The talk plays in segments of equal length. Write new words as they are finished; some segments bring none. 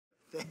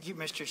Thank you,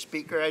 Mr.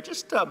 Speaker.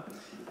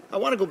 I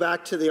want to go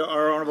back to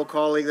our honourable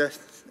colleague,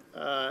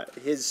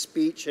 his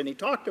speech, and he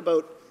talked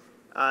about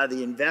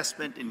the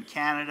investment in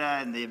Canada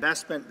and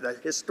the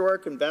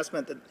historic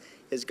investment that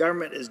his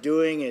government is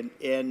doing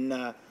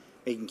in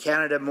making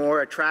Canada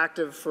more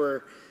attractive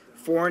for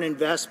foreign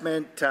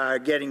investment,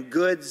 getting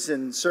goods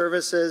and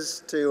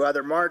services to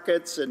other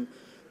markets, and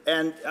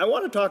I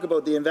want to talk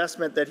about the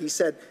investment that he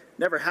said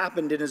never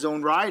happened in his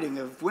own riding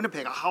of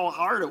Winnipeg, how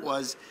hard it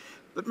was.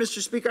 But,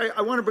 Mr. Speaker,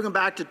 I want to bring him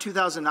back to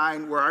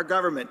 2009, where our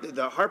government,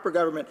 the Harper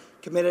government,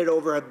 committed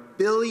over $1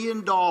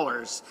 billion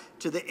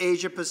to the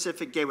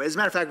Asia-Pacific Gateway. As a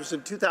matter of fact, it was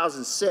in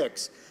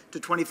 2006 to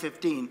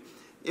 2015.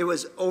 It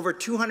was over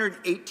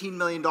 $218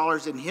 million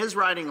in his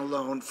riding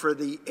alone for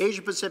the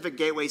Asia-Pacific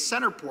Gateway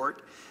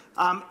Centerport.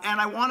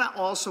 And I want to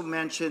also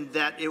mention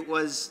that it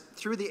was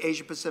through the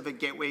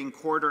Asia-Pacific Gateway and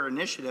Corridor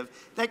Initiative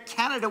that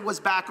Canada was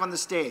back on the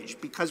stage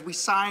because we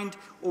signed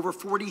over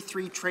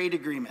 43 trade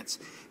agreements.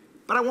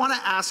 But I want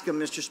to ask him,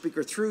 Mr.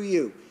 Speaker, through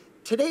you,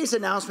 today's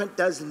announcement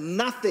does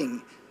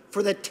nothing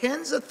for the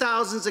tens of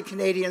thousands of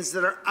Canadians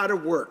that are out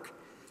of work.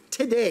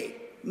 Today,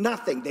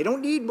 nothing. They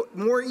don't need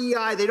more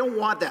EI. They don't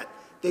want that.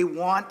 They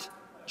want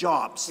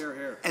jobs. Hear,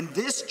 hear. And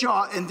this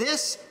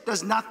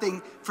does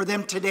nothing for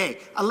them today.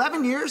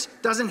 11 years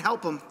doesn't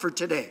help them for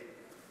today.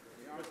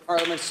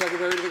 Parliament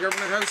Secretary to the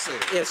Government House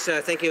Leader. Yes,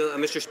 thank you,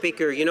 Mr.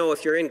 Speaker. You know,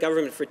 if you're in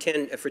government for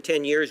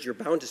 10 years, you're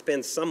bound to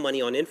spend some money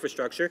on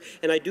infrastructure,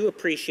 and I do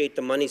appreciate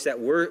the monies that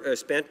were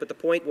spent. But the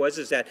point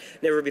is that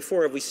never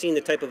before have we seen the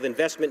type of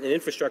investment in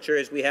infrastructure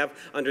as we have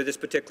under this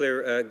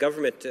particular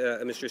government,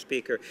 Mr.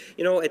 Speaker.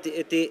 You know, at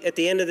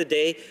the end of the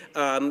day,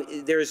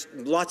 there's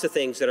lots of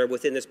things that are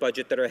within this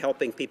budget that are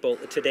helping people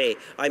today.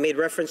 I made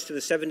reference to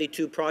the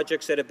 72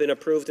 projects that have been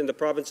approved in the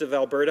province of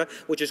Alberta,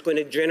 which is going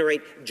to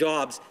generate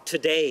jobs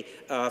today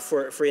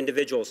for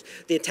individuals.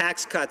 The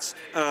tax cuts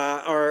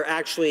are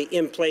actually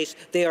in place.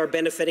 They are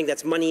benefiting.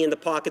 That's money in the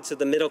pockets of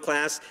the middle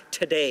class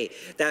today.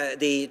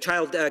 The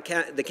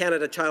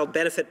Canada Child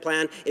Benefit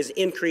Plan is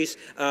increased,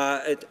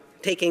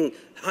 taking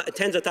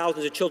tens of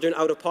thousands of children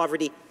out of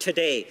poverty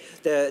today.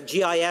 The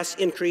GIS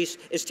increase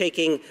is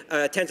taking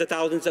tens of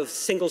thousands of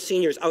single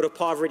seniors out of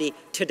poverty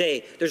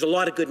today. There's a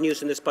lot of good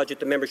news in this budget.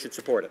 The members should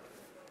support it.